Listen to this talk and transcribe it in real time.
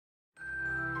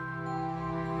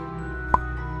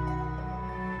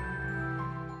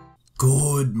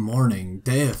Good morning,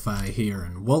 Deify here,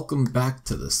 and welcome back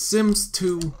to The Sims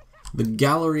 2, the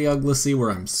gallery Uglacy,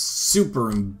 where I'm super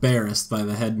embarrassed by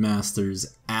the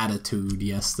headmaster's attitude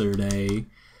yesterday.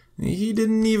 He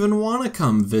didn't even want to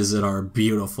come visit our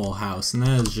beautiful house, and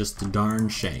that is just a darn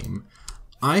shame.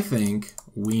 I think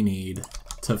we need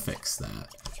to fix that.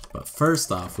 But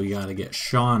first off, we gotta get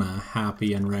Shauna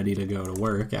happy and ready to go to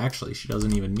work. Actually, she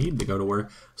doesn't even need to go to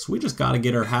work, so we just gotta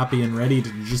get her happy and ready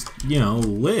to just,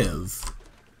 live.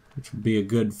 Which would be a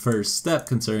good first step,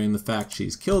 considering the fact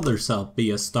she's killed herself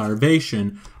via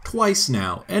starvation twice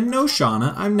now. And no,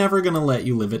 Shauna, I'm never gonna let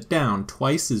you live it down.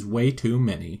 Twice is way too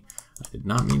many. I did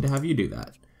not mean to have you do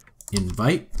that.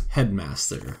 Invite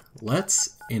Headmaster.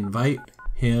 Let's invite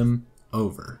him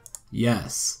over.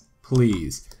 Yes,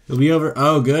 please. He'll be over.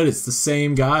 Oh, good. It's the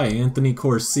same guy, Anthony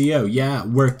Corcio. Yeah, it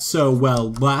worked so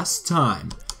well last time.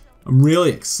 I'm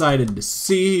really excited to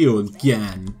see you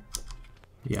again.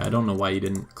 Yeah, I don't know why you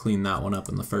didn't clean that one up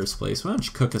in the first place. Why don't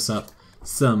you cook us up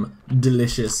some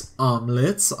delicious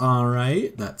omelets?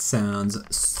 Alright, that sounds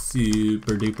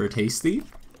super duper tasty.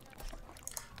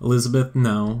 Elizabeth,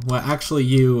 no. Well, actually,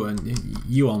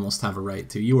 you almost have a right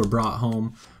to. You were brought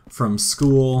home from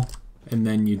school, and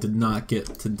then you did not get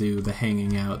to do the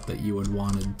hanging out that you had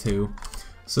wanted to.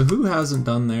 So who hasn't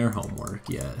done their homework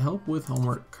yet? Help with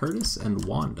homework, Curtis and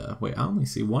Wanda. Wait, I only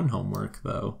see one homework,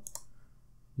 though.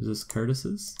 Is this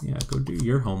Curtis's? Yeah, go do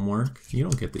your homework. You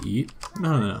don't get to eat.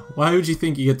 No. Why would you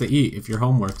think you get to eat if your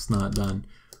homework's not done?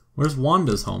 Where's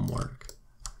Wanda's homework?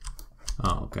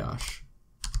 Oh, gosh.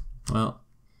 Well,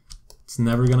 it's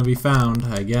never gonna be found,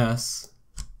 I guess.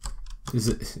 Is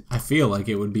it? I feel like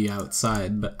it would be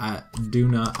outside, but I do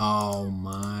not. Oh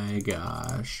my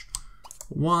gosh.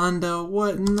 Wanda,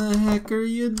 what in the heck are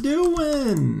you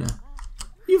doing?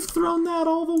 You've thrown that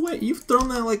all the way. You've thrown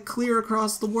that like clear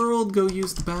across the world. Go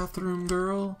use the bathroom,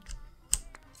 girl.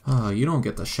 Oh, you don't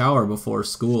get to shower before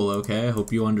school, okay? I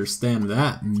hope you understand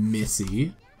that,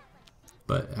 missy.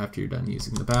 But after you're done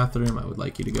using the bathroom, I would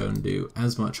like you to go and do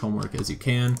as much homework as you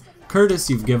can. Curtis,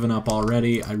 you've given up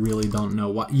already. I really don't know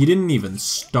why. You didn't even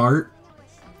start.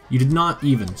 You did not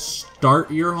even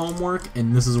start your homework,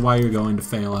 and this is why you're going to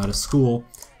fail out of school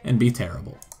and be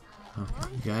terrible.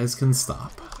 Okay, you guys can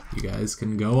stop. You guys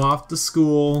can go off to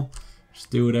school. Just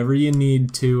do whatever you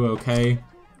need to, okay?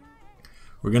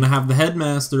 We're gonna have the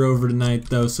headmaster over tonight,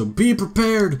 though, so be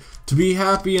prepared to be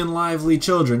happy and lively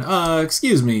children.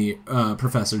 Excuse me,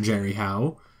 Professor Jerry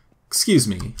Howe. Excuse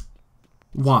me.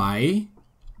 Why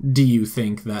do you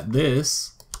think that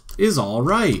this is all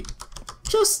right?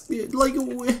 Just, like,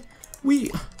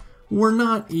 we're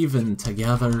not even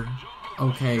together,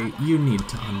 okay? You need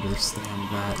to understand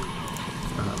that.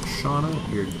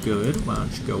 Shauna, you're good. Why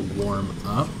don't you go warm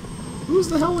up? Who's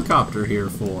the helicopter here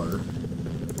for?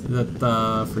 Is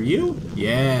that, for you?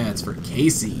 Yeah, it's for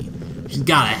Casey. She's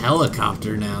got a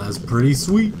helicopter now. That's pretty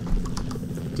sweet.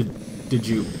 Did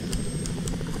you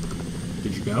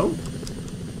go?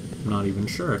 I'm not even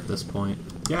sure at this point.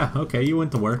 Yeah, okay, you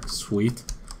went to work. Sweet.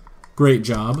 Great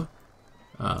job.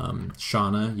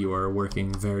 Shauna, you are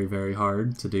working very, very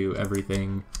hard to do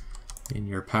everything in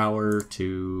your power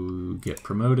to get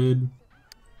promoted.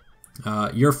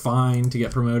 You're fine to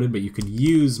get promoted, but you could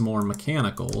use more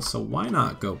mechanical, so why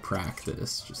not go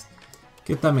practice? Just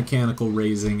get that mechanical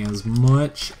raising as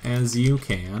much as you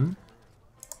can.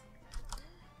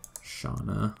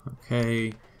 Shauna,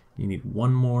 okay. You need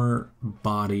one more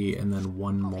body and then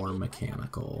one more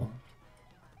mechanical.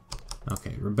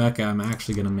 Okay, Rebecca, I'm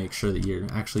actually gonna make sure that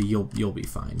you'll be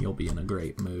fine. You'll be in a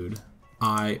great mood.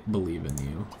 I believe in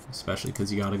you, especially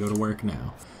because you gotta go to work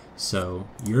now. So,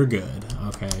 you're good,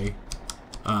 okay?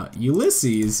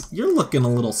 Ulysses, you're looking a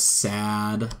little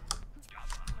sad.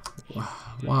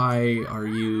 Why are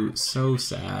you so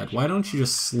sad? Why don't you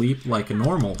just sleep like a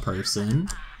normal person?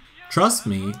 Trust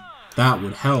me, that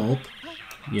would help.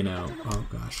 Oh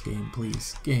gosh, game,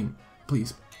 please. Game,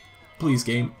 please. Please,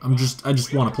 game. I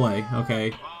just want to play,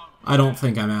 okay? I don't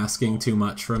think I'm asking too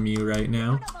much from you right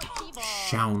now.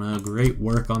 Shauna, great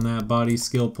work on that body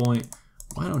skill point.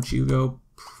 Why don't you go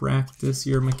practice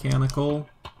your mechanical?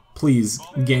 Please,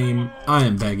 game, I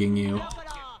am begging you.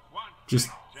 Just,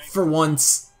 for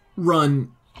once,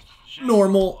 run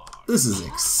normal. This is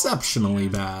exceptionally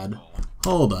bad.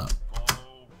 Hold up.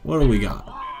 What do we got?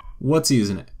 What's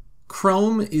using it?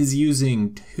 Chrome is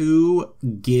using 2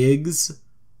 gigs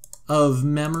of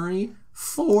memory?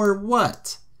 For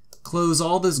what? Close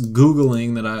all this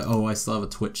Googling that I still have a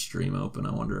Twitch stream open.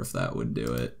 I wonder if that would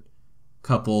do it.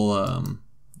 Couple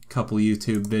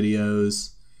YouTube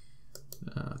videos.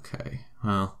 Okay,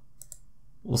 well,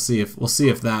 we'll see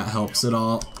if that helps at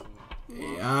all.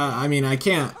 I mean, I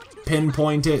can't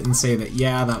pinpoint it and say that,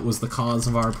 yeah, that was the cause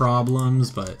of our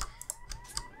problems, but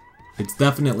it's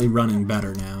definitely running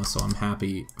better now, so I'm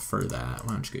happy for that.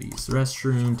 Why don't you go use the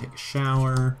restroom, take a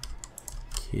shower.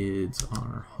 Kids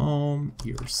are home,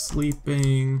 you're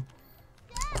sleeping.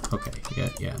 Okay,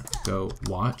 yeah, go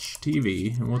watch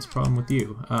TV. And what's the problem with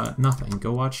you? Nothing,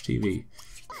 go watch TV.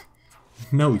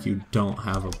 No, you don't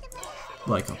have a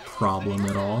problem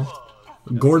at all.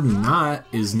 Gordon Knott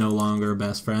is no longer a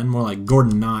best friend. More like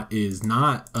Gordon Knott is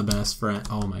not a best friend.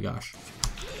 Oh my gosh.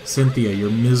 Cynthia,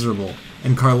 you're miserable.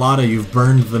 And Carlotta, you've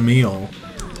burned the meal.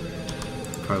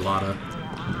 Carlotta.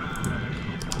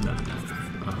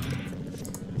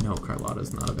 No,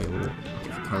 Carlotta's not available.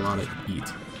 Carlotta, eat.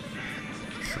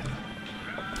 Sure.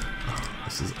 Oh,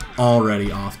 this is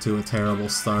already off to a terrible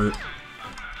start.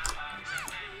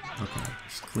 Okay,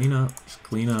 just clean up, just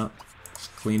clean up.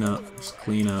 Just clean up, just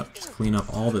clean up, just clean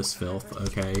up all this filth,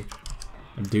 okay?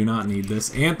 I do not need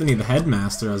this. Anthony, the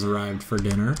headmaster, has arrived for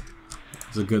dinner.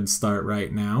 It's a good start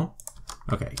right now.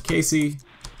 Okay, Casey,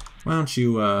 why don't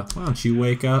you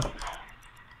wake up?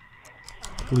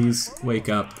 Please wake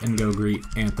up and go greet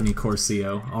Anthony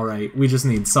Corcio. Alright, we just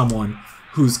need someone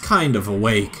who's kind of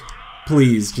awake.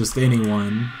 Please, just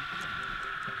anyone.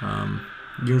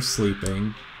 You're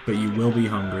sleeping, but you will be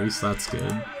hungry, so that's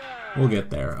good. We'll get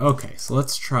there. Okay, so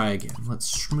let's try again.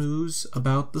 Let's schmooze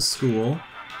about the school.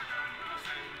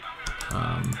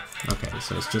 Okay,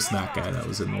 so it's just that guy that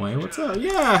was in the way. What's up?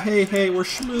 Yeah, hey, we're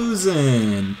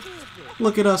schmoozing.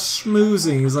 Look at us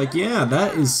schmoozing. He's like, yeah,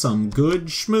 that is some good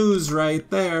schmooze right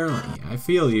there. Like, yeah, I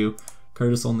feel you.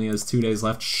 Curtis only has 2 days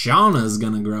left. Shauna's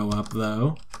gonna grow up,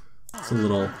 though. It's a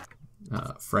little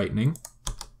frightening.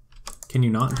 Can you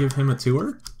not give him a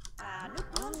tour?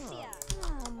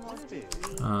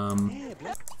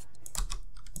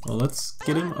 Well, let's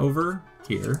get him over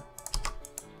here.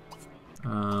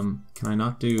 Can I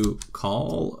not do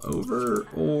call over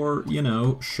or, you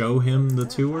know, show him the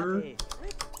tour?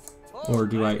 Or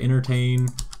do I entertain,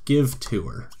 give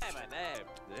tour?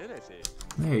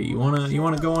 Hey, you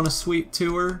wanna go on a sweet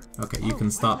tour? Okay, you can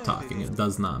stop talking. It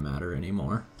does not matter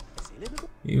anymore.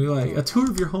 You're like, a tour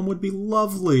of your home would be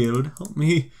lovely. It would help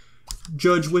me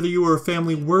judge whether you are a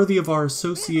family worthy of our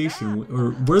association,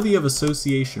 or worthy of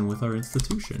association with our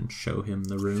institution. Show him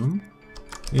the room.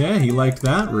 Yeah, he liked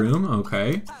that room.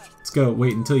 Okay. Let's go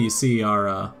wait until you see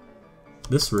our,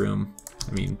 this room.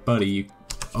 I mean, buddy, you...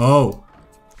 Oh!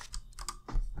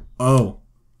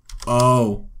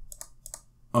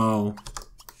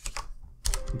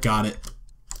 Got it.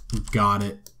 Got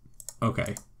it.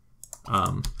 Okay.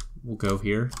 We'll go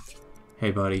here.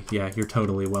 Hey, buddy. Yeah, you're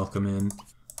totally welcome in.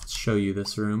 Let's show you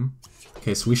this room.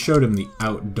 Okay, so we showed him the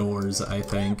outdoors, I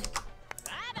think.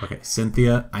 Okay,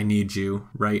 Cynthia, I need you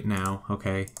right now,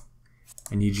 okay?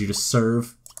 I need you to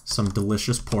serve some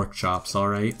delicious pork chops,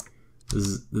 alright?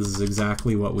 This is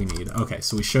exactly what we need. Okay,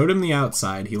 so we showed him the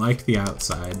outside. He liked the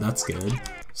outside. That's good.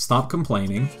 Stop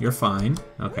complaining. You're fine.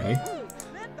 Okay.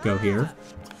 Go here.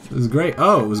 It was great.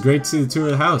 Oh, it was great to see the tour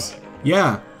of the house.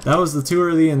 Yeah, that was the tour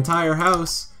of the entire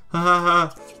house. Ha ha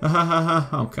ha. Ha ha ha ha.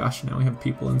 Oh gosh, now we have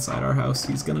people inside our house.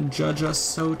 He's gonna judge us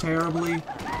so terribly.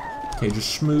 Okay,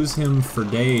 just schmooze him for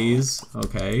days.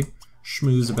 Okay.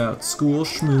 Schmooze about school.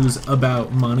 Schmooze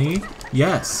about money.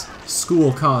 Yes,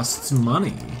 school costs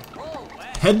money.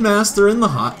 Headmaster in the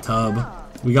hot tub.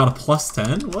 We got a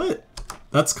 +10? What?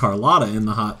 That's Carlotta in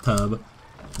the hot tub.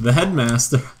 The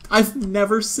headmaster. I've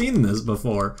never seen this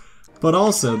before. But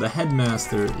also, the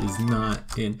headmaster is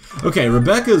not in... Okay,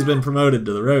 Rebecca's been promoted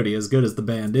to the roadie. As good as the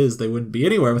band is, they wouldn't be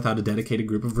anywhere without a dedicated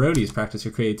group of roadies. Practice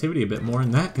your creativity a bit more,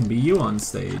 and that can be you on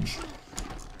stage.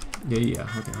 Yeah.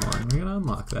 Okay, hold on. We're gonna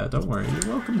unlock that. Don't worry.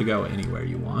 You're welcome to go anywhere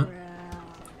you want.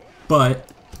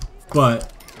 But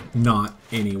not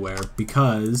anywhere,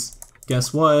 because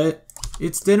guess what?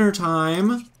 It's dinner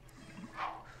time.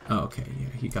 Oh, okay, yeah,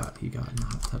 he got in the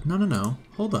hot tub. No.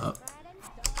 Hold up.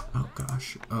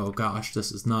 Oh gosh,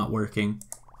 this is not working.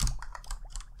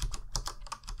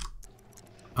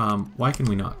 Why can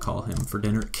we not call him for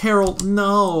dinner? Carol,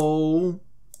 no!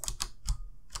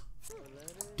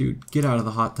 Dude, get out of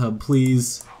the hot tub,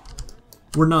 please.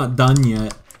 We're not done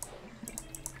yet.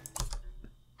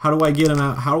 How do I get him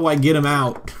out? How do I get him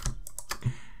out?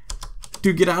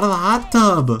 Dude, get out of the hot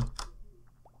tub!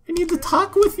 I need to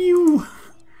talk with you!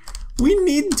 We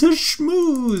need to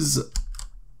schmooze!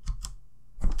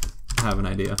 I have an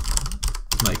idea.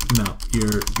 Like, no,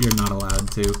 you're not allowed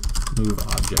to move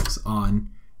objects on.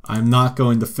 I'm not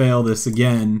going to fail this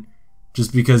again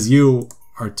just because you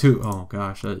are too... Oh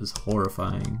gosh, that is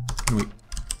horrifying. Can we...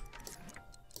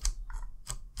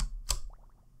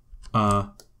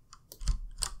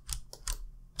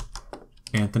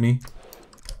 Anthony?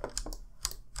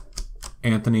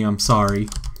 Anthony, I'm sorry.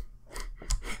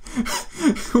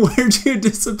 Where'd you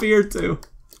disappear to?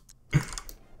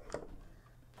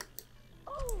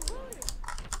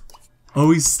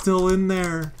 Oh, he's still in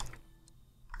there.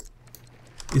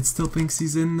 It still thinks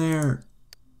he's in there.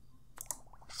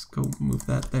 Just go move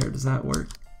that there. Does that work?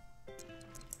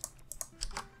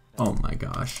 Oh my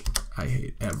gosh. I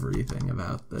hate everything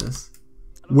about this.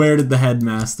 Where did the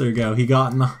headmaster go? He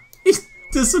got in the... He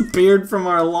disappeared from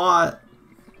our lot.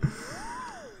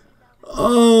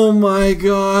 Oh my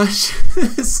gosh.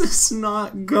 This is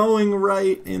not going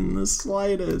right in the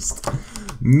slightest.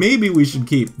 Maybe we should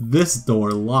keep this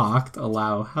door locked.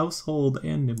 Allow household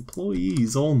and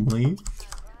employees only.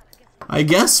 I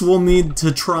guess we'll need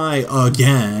to try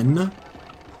again.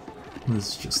 This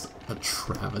is just a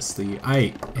travesty.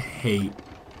 I hate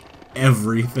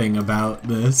everything about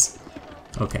this.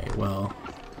 Okay, well,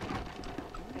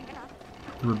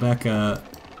 Rebecca,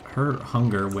 her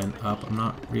hunger went up. I'm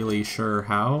not really sure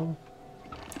how,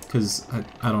 because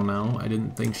I don't know. I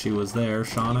didn't think she was there.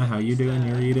 Shauna, how you doing?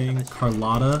 You're eating.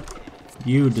 Carlotta,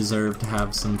 you deserve to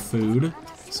have some food,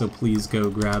 so please go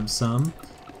grab some.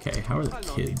 Okay, how are the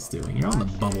kids doing? You're on the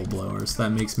bubble blower, so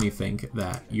that makes me think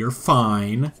that you're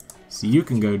fine, so you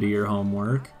can go do your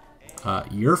homework.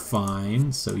 You're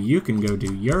fine, so you can go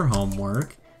do your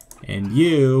homework. And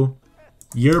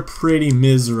you're pretty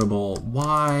miserable.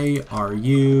 Why are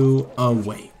you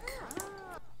awake?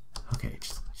 Okay,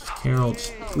 just Carol,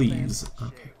 just please.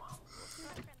 Okay, well.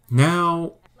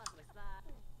 Now,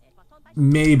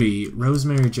 maybe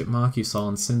Rosemary, Jitmakusol,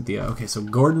 and Cynthia. Okay, so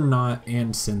Gordon Knott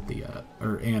and Cynthia,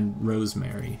 and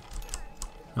Rosemary.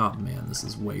 Oh man, this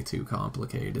is way too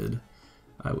complicated.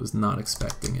 I was not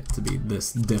expecting it to be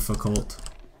this difficult.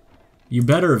 You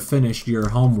better have finished your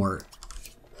homework,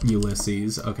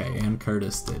 Ulysses. Okay, and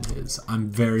Curtis did his. I'm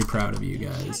very proud of you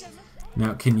guys.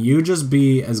 Now, can you just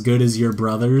be as good as your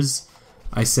brothers?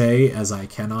 I say, as I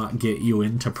cannot get you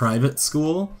into private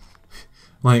school.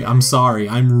 Like, I'm sorry,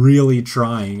 I'm really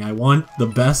trying. I want the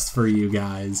best for you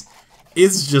guys.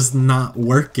 It's just not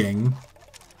working.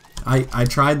 I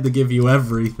tried to give you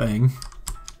everything.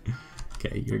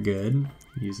 Okay, you're good.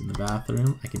 Using the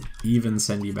bathroom. I can even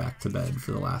send you back to bed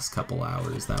for the last couple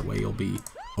hours. That way you'll be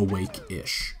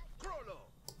awake-ish.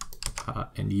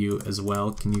 And you as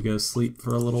well. Can you go sleep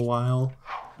for a little while?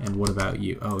 And what about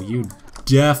you? Oh, you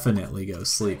definitely go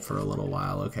sleep for a little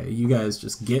while. Okay, you guys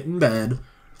just get in bed.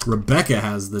 Rebecca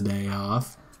has the day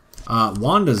off.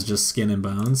 Wanda's just skin and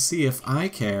bones. See if I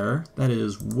care. That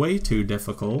is way too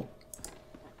difficult.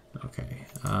 Okay,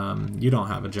 you don't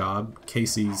have a job.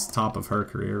 Casey's top of her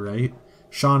career, right?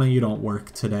 Shauna, you don't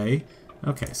work today.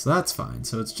 Okay, so that's fine.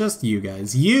 So it's just you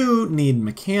guys. You need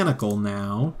mechanical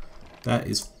now. That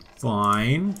is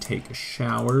fine. Take a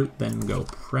shower, then go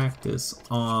practice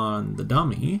on the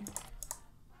dummy.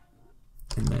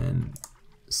 And then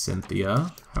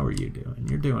Cynthia, how are you doing?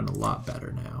 You're doing a lot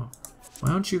better now. Why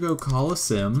don't you go call a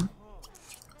sim,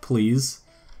 please?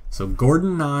 So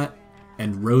Gordon Knott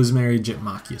and Rosemary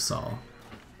Jitmakusol.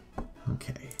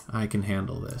 Okay, I can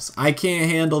handle this. I can't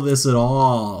handle this at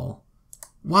all.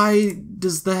 Why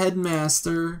does the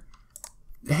headmaster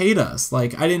hate us?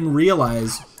 Like, I didn't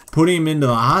realize putting him into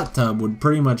the hot tub would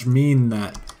pretty much mean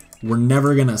that we're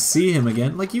never gonna see him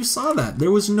again. Like, you saw that.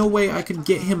 There was no way I could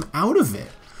get him out of it.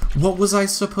 What was I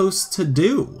supposed to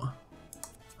do?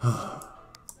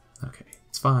 Okay,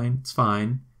 it's fine, it's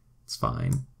fine, it's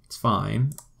fine, it's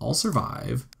fine. I'll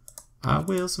survive. I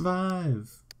will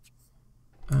survive.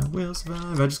 I will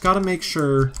survive. I just gotta make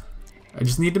sure. I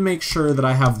just need to make sure that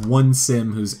I have one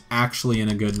sim who's actually in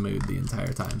a good mood the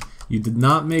entire time. You did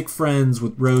not make friends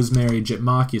with Rosemary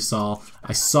Jitmakusol.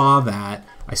 I saw that.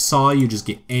 I saw you just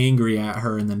get angry at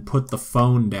her and then put the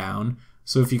phone down.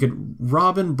 So if you could,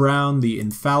 Robin Brown, the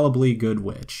infallibly good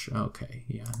witch. Okay,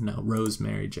 yeah, no,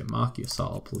 Rosemary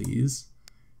Jitmakusol, please.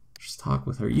 Just talk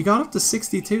with her. You got up to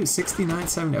 62, 69,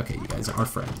 70. Okay, you guys are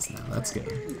friends now. That's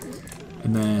good.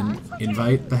 And then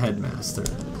invite the headmaster,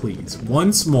 please.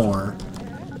 Once more.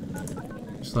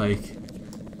 Just like,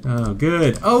 oh,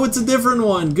 good. Oh, it's a different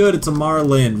one. Good, it's a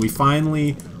Marlin. We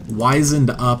finally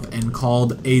wisened up and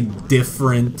called a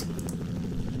different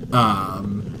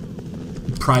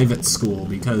private school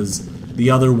because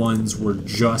the other ones were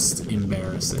just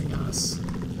embarrassing us.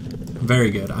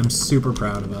 Very good. I'm super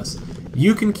proud of us.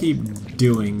 You can keep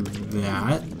doing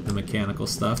that, the mechanical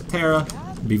stuff. Tara,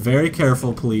 be very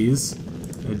careful, please.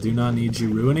 I do not need you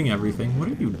ruining everything. What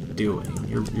are you doing?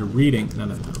 You're reading. No,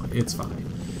 no, no. It's fine.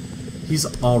 He's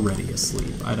already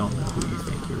asleep. I don't know who you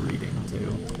think you're reading to.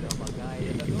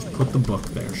 Yeah, you can just put the book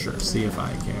there. Sure. See if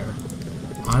I care.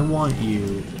 I want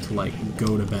you to, like,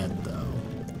 go to bed, though.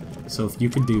 So if you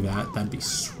could do that, that'd be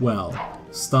swell.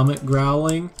 Stomach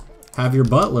growling? Have your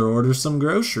butler order some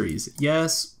groceries.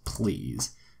 Yes,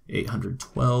 please.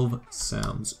 812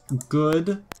 sounds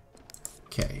good.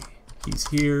 Okay, he's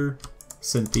here.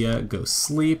 Cynthia, go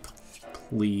sleep,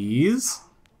 please.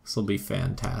 This will be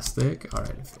fantastic.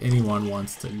 Alright, if anyone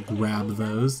wants to grab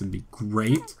those, that'd be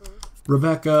great.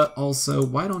 Rebecca, also,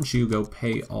 why don't you go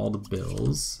pay all the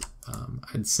bills?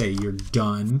 I'd say you're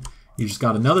done. You just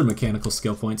got another mechanical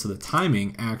skill point, so the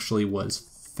timing actually was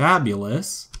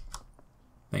fabulous.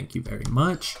 Thank you very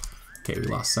much. Okay, we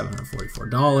lost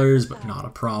 $744, but not a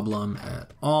problem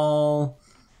at all.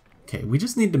 Okay, we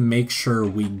just need to make sure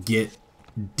we get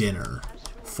dinner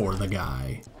for the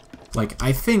guy. Like,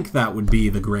 I think that would be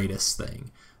the greatest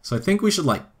thing. So I think we should,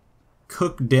 like,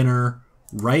 cook dinner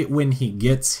right when he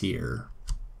gets here.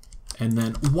 And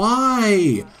then,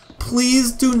 why?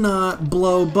 Please do not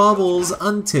blow bubbles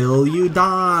until you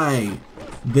die.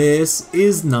 This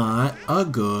is not a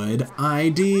good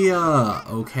idea,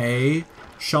 okay?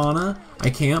 Shauna, I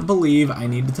can't believe I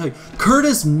need to tell you.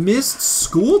 Curtis missed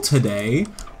school today.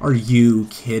 Are you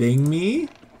kidding me?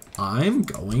 I'm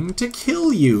going to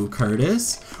kill you,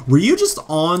 Curtis. Were you just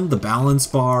on the balance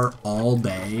bar all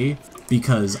day?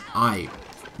 Because I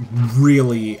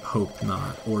really hope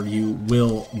not, or you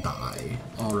will die.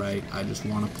 Alright, I just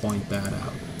want to point that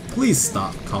out. Please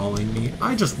stop calling me.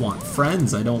 I just want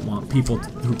friends. I don't want people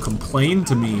who complain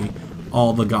to me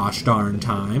all the gosh darn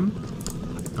time.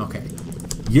 Okay,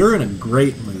 you're in a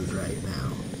great mood right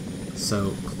now.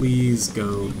 So please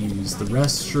go use the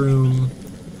restroom.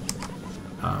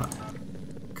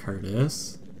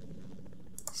 Curtis,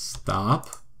 stop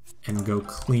and go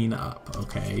clean up,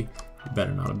 okay? You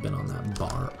better not have been on that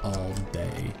bar all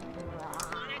day.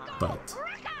 But,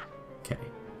 okay,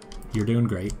 you're doing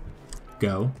great.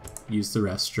 Go, use the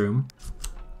restroom.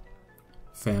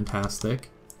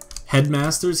 Fantastic.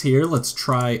 Headmaster's here, let's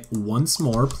try once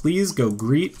more. Please go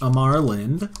greet Amar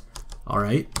Lind.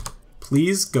 Alright,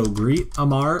 please go greet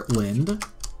Amar Lind.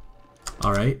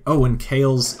 Alright, oh, and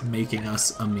Kale's making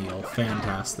us a meal.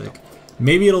 Fantastic.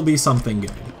 Maybe it'll be something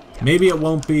good. Maybe it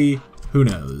won't be, who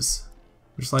knows.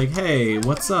 Just like, hey,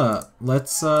 what's up?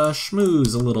 Let's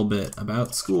schmooze a little bit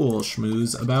about school,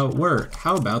 schmooze about work.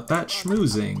 How about that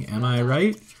schmoozing? Am I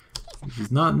right?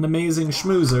 She's not an amazing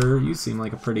schmoozer. You seem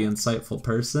like a pretty insightful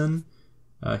person.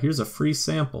 Here's a free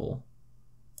sample.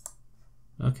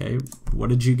 Okay, what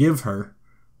did you give her?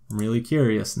 I'm really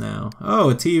curious now. Oh,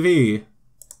 a TV.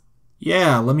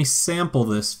 Yeah, let me sample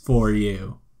this for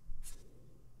you.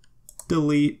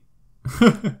 Delete.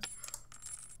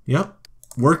 Yep.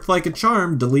 Worked like a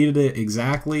charm, deleted it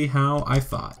exactly how I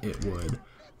thought it would.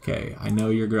 Okay, I know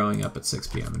you're growing up at 6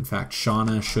 p.m. In fact,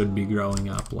 Shauna should be growing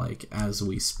up, like, as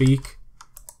we speak.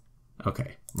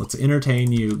 Okay, let's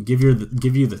entertain you, give you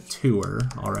the tour,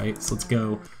 alright? So let's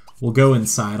go, we'll go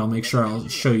inside. I'll make sure I'll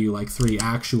show you, like, 3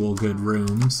 actual good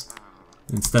rooms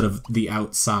instead of the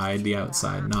outside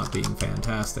not being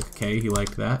fantastic. Okay, he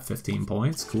liked that, 15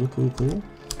 points, cool, cool, cool.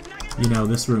 You know,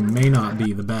 this room may not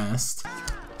be the best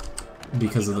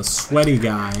because of the sweaty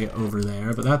guy over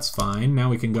there, but that's fine. Now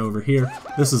we can go over here.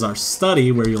 This is our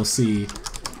study where you'll see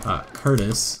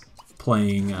Curtis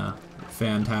playing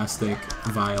fantastic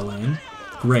violin.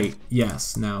 Great,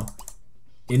 yes. Now,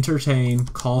 entertain,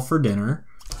 call for dinner.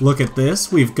 Look at this,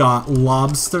 we've got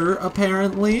lobster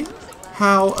apparently.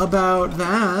 How about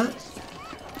that?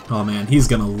 Oh man, he's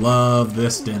gonna love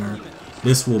this dinner.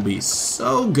 This will be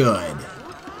so good.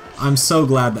 I'm so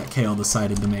glad that Kale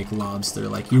decided to make lobster.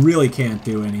 Like, you really can't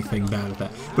do anything bad with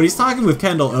that. But he's talking with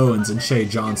Kendall Owens and Shay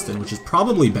Johnston, which is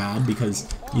probably bad because,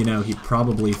 you know, he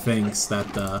probably thinks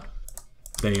that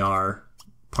they are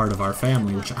part of our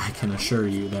family, which I can assure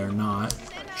you they're not.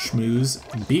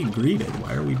 Schmooze, be greeted.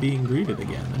 Why are we being greeted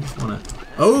again? I just want to...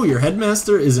 Oh, your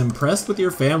headmaster is impressed with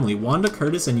your family. Wanda,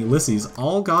 Curtis, and Ulysses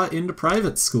all got into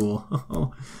private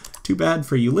school. Too bad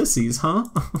for Ulysses, huh?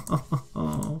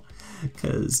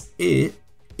 Because it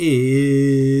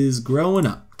is growing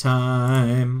up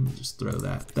time. Just throw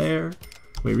that there.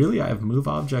 Wait, really? I have move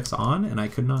objects on and I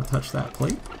could not touch that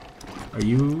plate? Are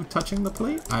you touching the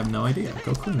plate? I have no idea.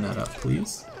 Go clean that up,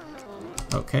 please.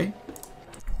 Okay.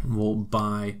 We'll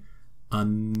buy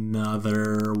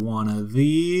another one of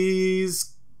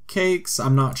these cakes.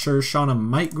 I'm not sure. Shauna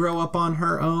might grow up on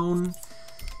her own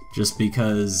just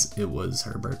because it was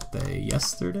her birthday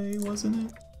yesterday,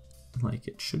 wasn't it? Like,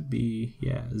 it should be,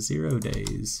 yeah, 0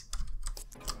 days.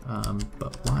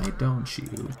 But why don't you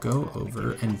go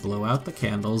over and blow out the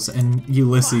candles? And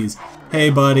Ulysses, hey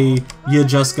buddy, you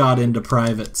just got into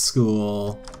private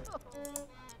school.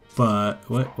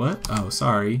 but what? Oh,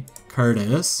 sorry.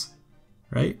 Curtis.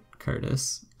 Right?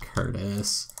 Curtis.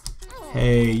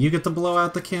 Hey, you get to blow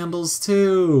out the candles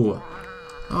too.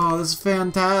 Oh, this is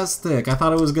fantastic. I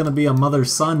thought it was gonna be a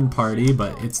mother-son party,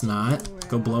 but it's not.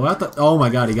 Go blow out the... Oh my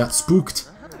god, he got spooked.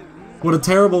 What a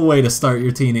terrible way to start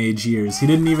your teenage years. He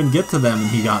didn't even get to them and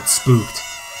he got spooked.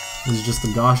 This is just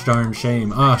a gosh darn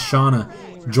shame. Ah, Shauna,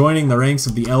 joining the ranks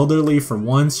of the elderly for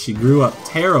once. She grew up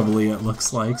terribly, it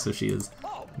looks like, so she is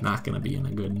not gonna be in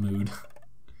a good mood.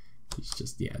 She's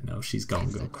just, yeah, no, she's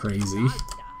gonna go crazy.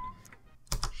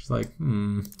 She's like, I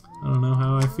don't know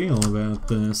how I feel about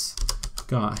this.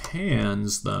 Got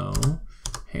hands, though.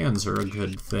 Hands are a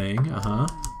good thing,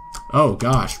 Oh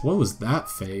gosh, what was that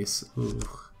face? Ooh.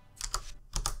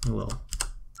 A little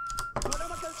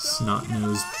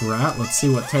snot-nosed brat. Let's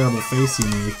see what terrible face you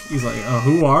make. He's like, oh,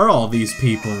 who are all these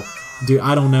people? Dude,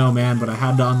 I don't know, man, but I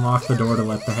had to unlock the door to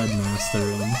let the headmaster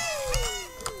in.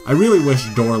 I really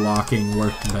wish door locking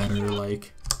worked better.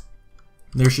 Like,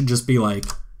 there should just be, like,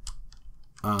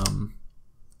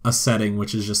 a setting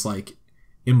which is just, like,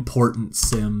 important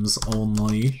Sims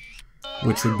only,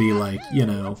 which would be, like, you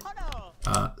know,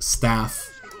 staff,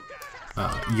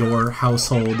 your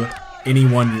household,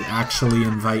 anyone you actually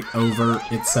invite over,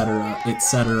 etc.,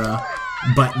 etc.,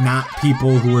 but not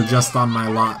people who are just on my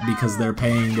lot because they're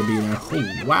paying to be there.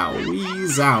 Oh, wowie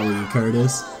zowie,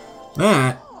 Curtis.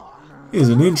 That is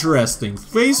an interesting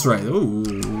face right there. Ooh,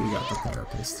 we got the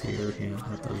therapist here. Yeah,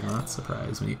 that does not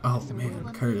surprise me. Oh,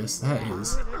 man, Curtis, that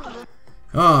is...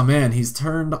 Oh, man, he's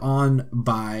turned on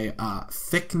by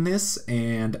thickness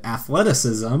and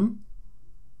athleticism.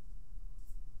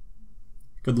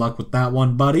 Good luck with that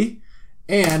one, buddy.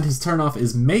 And his turn-off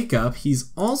is makeup.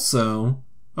 He's also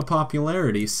a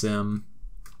popularity sim.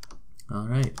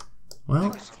 Alright.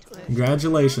 Well,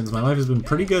 congratulations. My life has been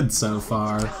pretty good so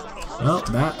far. Well,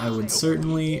 that I would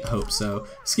certainly hope so.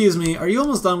 Excuse me, are you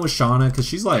almost done with Shauna? Because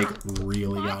she's, like,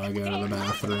 really gotta go to the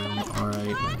bathroom.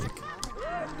 Alright, like,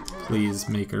 please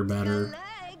make her better.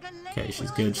 Okay,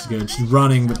 she's good, she's good. She's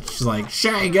running, but she's like,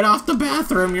 Shay, get off the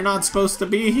bathroom! You're not supposed to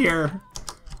be here!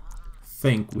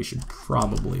 Think we should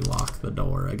probably lock the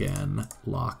door again.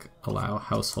 Allow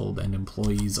household and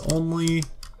employees only.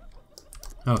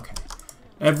 Okay.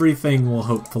 Everything will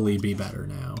hopefully be better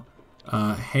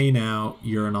now. Hey now,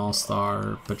 you're an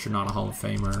all-star, but you're not a Hall of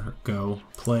Famer. Go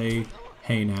play.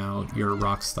 Hey now, you're a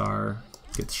rock star.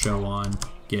 Get the show on.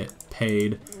 Get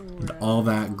paid. And all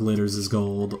that glitters is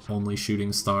gold. Only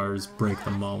shooting stars. Break the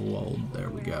mold.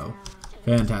 There we go.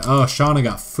 Fantastic. Oh, Shauna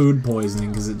got food poisoning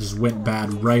because it just went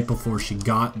bad right before she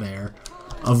got there.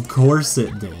 Of course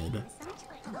it did.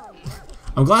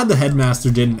 I'm glad the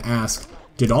headmaster didn't ask,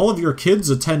 did all of your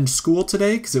kids attend school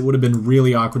today? Because it would have been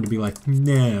really awkward to be like,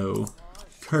 no,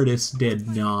 Curtis did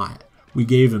not. We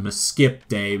gave him a skip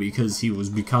day because he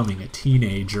was becoming a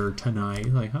teenager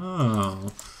tonight. Like,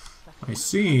 oh, I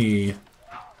see.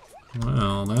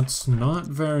 Well, that's not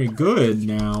very good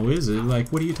now, is it? Like,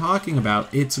 what are you talking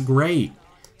about? It's great.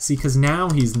 See, because now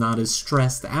he's not as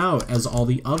stressed out as all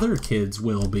the other kids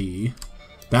will be.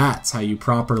 That's how you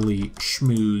properly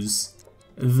schmooze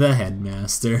the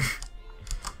headmaster.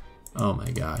 Oh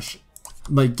my gosh.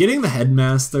 Like, getting the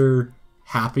headmaster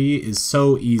happy is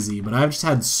so easy, but I've just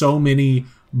had so many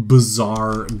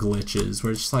bizarre glitches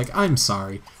where it's just like, I'm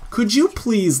sorry. Could you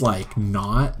please, like,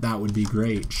 not? That would be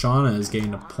great. Shauna has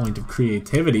gained a point of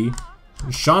creativity.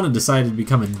 Shauna decided to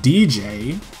become a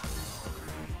DJ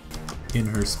in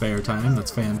her spare time. That's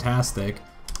fantastic.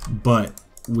 But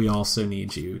we also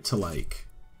need you to, like,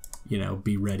 you know,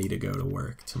 be ready to go to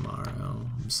work tomorrow.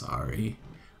 I'm sorry.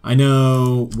 I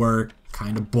know work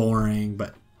kind of boring,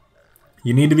 but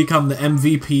you need to become the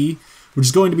MVP, which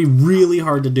is going to be really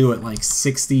hard to do at, like,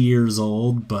 60 years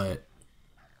old, but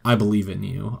I believe in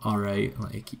you, alright?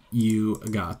 Like, you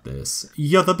got this.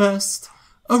 You're the best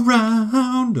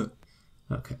around!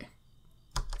 Okay.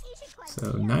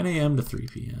 So, 9 a.m. to 3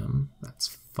 p.m.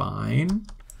 That's fine.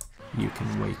 You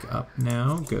can wake up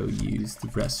now, go use the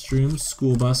restroom.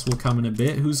 School bus will come in a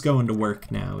bit. Who's going to work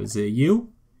now? Is it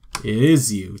you? It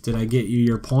is you. Did I get you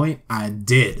your point? I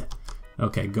did.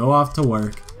 Okay, go off to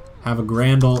work. Have a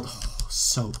grand old... Oh,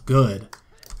 so good.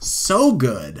 So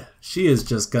good. She is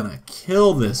just gonna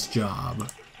kill this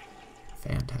job.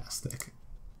 Fantastic.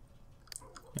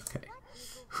 Okay.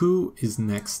 Who is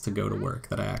next to go to work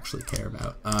that I actually care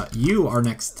about? You are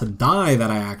next to die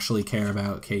that I actually care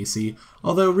about, Casey.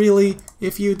 Although, really,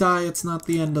 if you die, it's not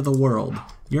the end of the world.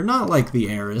 You're not like the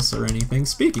heiress or anything.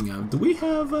 Speaking of, do we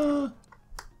have,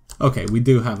 Okay, we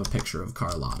do have a picture of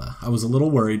Carlotta. I was a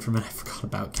little worried for a minute. I forgot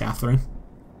about Catherine.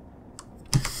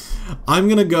 I'm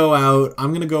gonna go out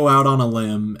on a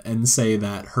limb and say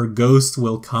that her ghost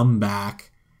will come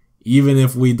back even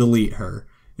if we delete her.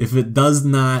 If it does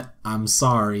not, I'm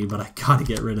sorry, but I gotta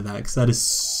get rid of that because that is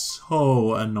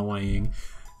so annoying.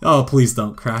 Oh, please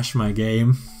don't crash my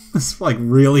game. It's like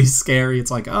really scary.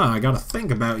 It's like, oh, I gotta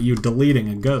think about you deleting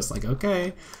a ghost. Like,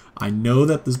 okay, I know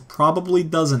that this probably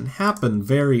doesn't happen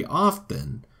very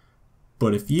often,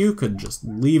 but if you could just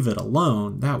leave it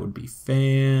alone, that would be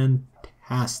fantastic.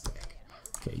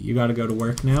 Okay, you gotta go to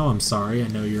work now. I'm sorry, I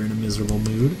know you're in a miserable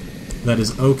mood. That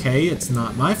is okay. It's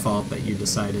not my fault that you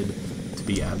decided to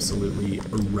be absolutely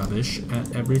rubbish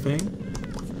at everything.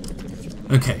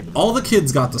 Okay, all the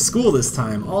kids got to school this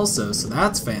time also, so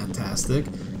that's fantastic.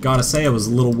 Gotta say, I was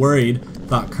a little worried.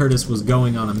 Thought Curtis was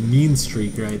going on a mean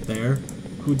streak right there.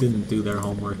 Who didn't do their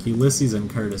homework? Ulysses and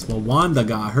Curtis. Well, Wanda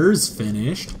got hers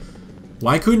finished.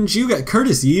 Why couldn't you get...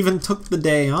 Curtis, you even took the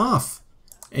day off,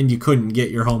 and you couldn't get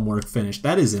your homework finished.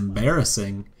 That is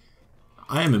embarrassing.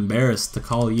 I am embarrassed to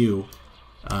call you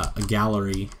a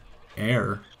gallery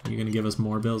heir. Are you going to give us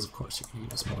more bills? Of course you're going to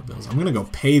give us more bills. I'm going to go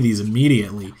pay these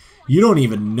immediately. You don't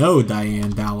even know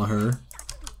Diane Dallagher.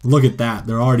 Look at that.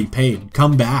 They're already paid.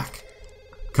 Come back.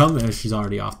 Come. Oh, she's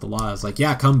already off the law. I was like,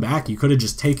 yeah, come back. You could have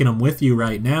just taken them with you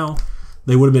right now.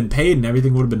 They would have been paid and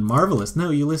everything would have been marvelous. No,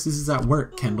 Ulysses is at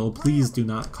work, Kendall. Please do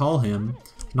not call him.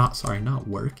 Not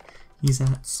work. He's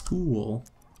at school.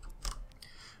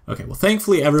 Okay, well,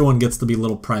 thankfully everyone gets to be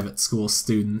little private school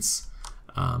students.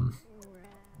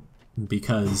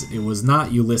 Because it was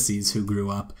not Ulysses who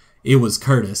grew up. It was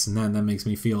Curtis, and that makes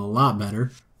me feel a lot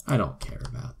better. I don't care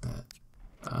about that.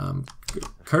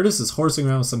 Curtis is horsing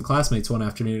around with some classmates one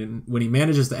afternoon when he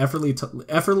manages to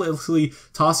effortlessly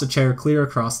toss a chair clear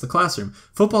across the classroom.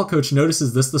 Football coach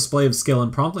notices this display of skill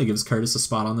and promptly gives Curtis a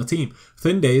spot on the team.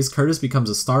 Within days, Curtis becomes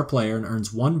a star player and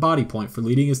earns 1 body point for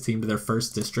leading his team to their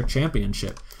first district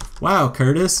championship. Wow,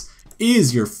 Curtis, it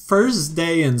is your first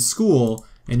day in school,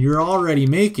 and you're already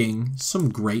making some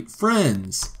great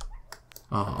friends.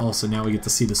 Also, now we get to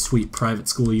see the sweet private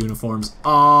school uniforms.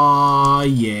 Aw,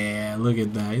 yeah, look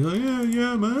at that. He's like,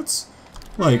 yeah, man, it's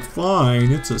like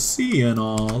fine. It's a C and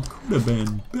all. Could have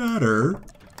been better.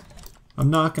 I'm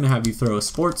not going to have you throw a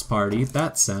sports party.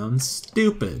 That sounds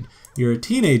stupid. You're a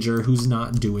teenager who's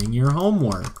not doing your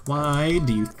homework. Why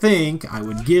do you think I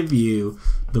would give you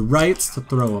the rights to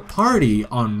throw a party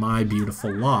on my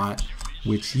beautiful lot,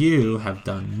 which you have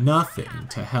done nothing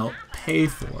to help pay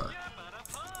for?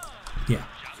 Yeah,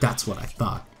 that's what I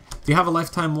thought. Do you have a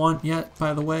lifetime want yet,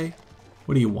 by the way?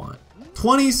 What do you want?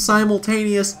 20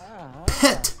 simultaneous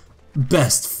pet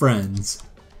best friends.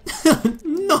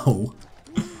 No!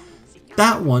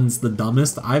 That one's the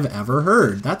dumbest I've ever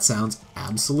heard. That sounds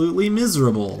absolutely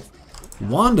miserable.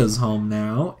 Wanda's home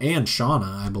now, and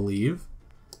Shauna, I believe.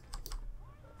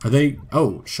 Are they...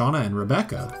 Oh, Shauna and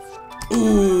Rebecca.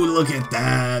 Ooh, look at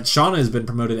that. Shauna has been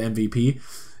promoted MVP.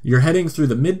 You're heading through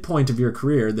the midpoint of your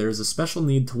career. There's a special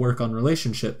need to work on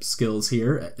relationship skills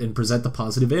here and present a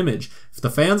positive image. If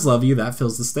the fans love you, that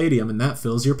fills the stadium and that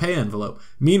fills your pay envelope.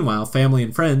 Meanwhile, family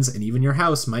and friends and even your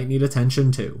house might need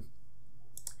attention too.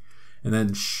 And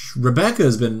then Rebecca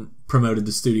has been promoted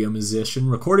to studio musician.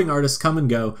 Recording artists come and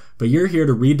go, but you're here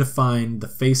to redefine the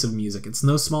face of music. It's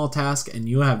no small task and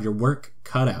you have your work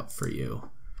cut out for you.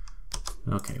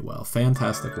 Okay, well,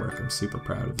 fantastic work. I'm super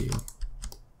proud of you.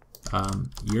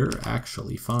 You're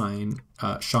actually fine.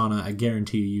 Shauna, I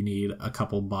guarantee you need a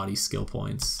couple body skill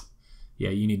points. Yeah,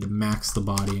 you need to max the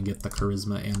body and get the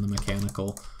charisma and the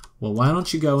mechanical. Well, why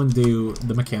don't you go and do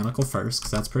the mechanical first,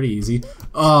 because that's pretty easy.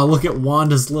 Oh, look at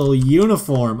Wanda's little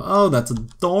uniform. Oh, that's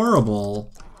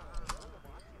adorable.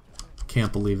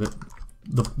 Can't believe it.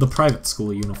 The private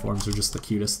school uniforms are just the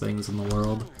cutest things in the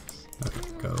world. Okay,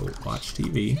 go watch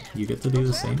TV. You get to do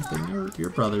the same thing your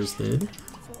brothers did,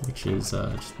 which is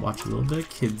just watch a little bit of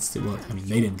kids too. Well, I mean,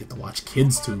 they didn't get to watch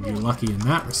kids too. You're lucky in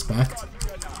that respect.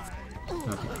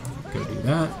 Okay, go do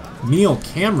that. Neil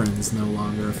Cameron's no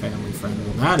longer a family friend.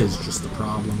 Well, that is just the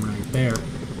problem right there.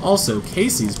 Also,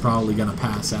 Casey's probably going to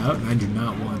pass out, and I do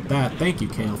not want that. Thank you,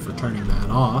 Kale, for turning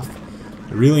that off.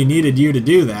 I really needed you to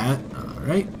do that.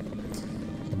 Alright.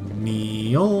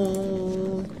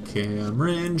 Neil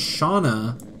Cameron.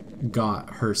 Shauna got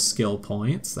her skill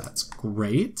points. That's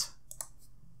great.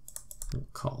 We'll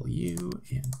call you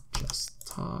and just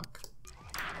talk.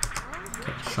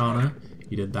 Okay, Shauna,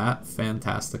 you did that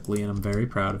fantastically, and I'm very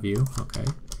proud of you. Okay,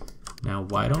 now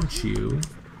why don't you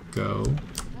go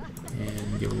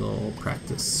and give a little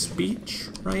practice speech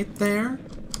right there?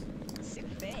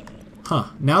 Huh,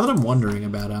 now that I'm wondering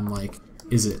about it, I'm like,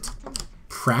 is it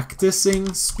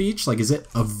practicing speech? Like, is it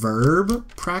a verb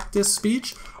practice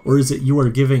speech? Or is it you are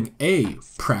giving a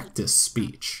practice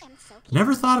speech?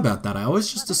 Never thought about that. I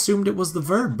always just assumed it was the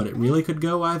verb, but it really could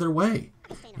go either way.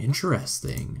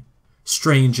 Interesting.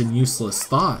 Strange and useless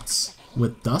thoughts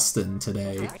with Dustin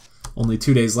today. Only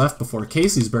 2 days left before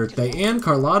Casey's birthday and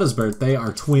Carlotta's birthday.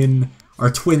 Our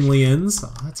twinlians.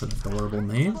 Oh, that's an adorable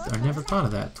name. I never thought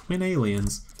of that. Twin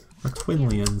aliens. Our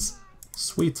twinlians.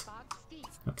 Sweet.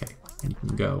 Okay, you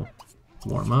can go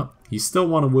warm up. You still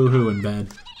want to woohoo in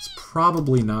bed. It's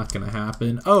probably not going to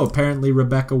happen. Oh, apparently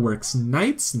Rebecca works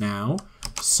nights now,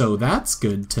 so that's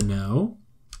good to know.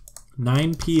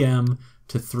 9 p.m.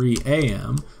 to 3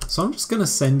 a.m. So I'm just going to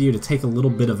send you to take a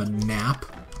little bit of a nap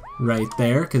right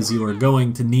there, because you are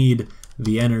going to need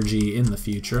the energy in the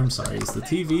future. I'm sorry, is the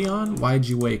TV on? Why'd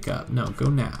you wake up? No, go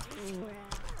nap.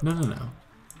 No.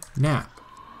 Nap.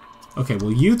 Okay,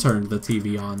 well you turned the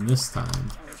TV on this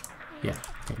time. Yeah,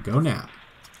 okay, go nap.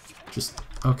 Just,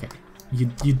 okay. You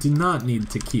do not need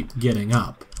to keep getting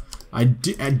up. I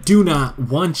do not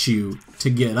want you to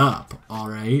get up,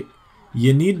 alright?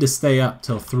 You need to stay up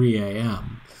till 3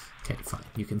 a.m. Okay, fine.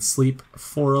 You can sleep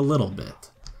for a little bit.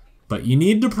 But you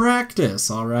need to practice,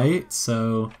 alright?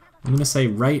 So I'm gonna say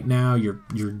right now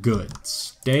you're good.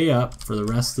 Stay up for the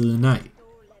rest of the night.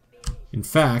 In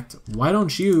fact, why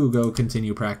don't you go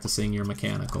continue practicing your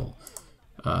mechanical?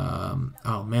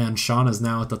 Oh man, Shauna's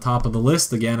now at the top of the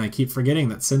list again. I keep forgetting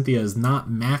that Cynthia is not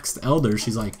maxed Elder.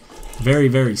 She's like very,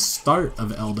 very start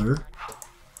of Elder.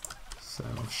 So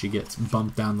she gets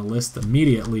bumped down the list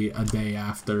immediately a day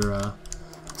after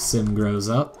Sim grows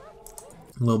up.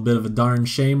 A little bit of a darn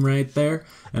shame right there.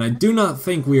 And I do not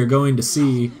think we are going to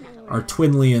see our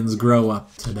twinlians grow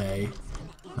up today.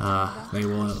 They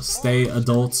will stay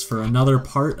adults for another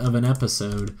part of an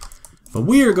episode. But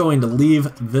we are going to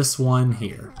leave this one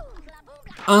here.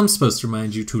 I'm supposed to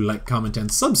remind you to like, comment,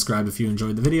 and subscribe if you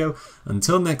enjoyed the video.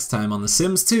 Until next time on The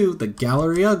Sims 2, The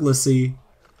Gallery Uglacy.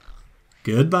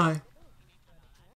 Goodbye.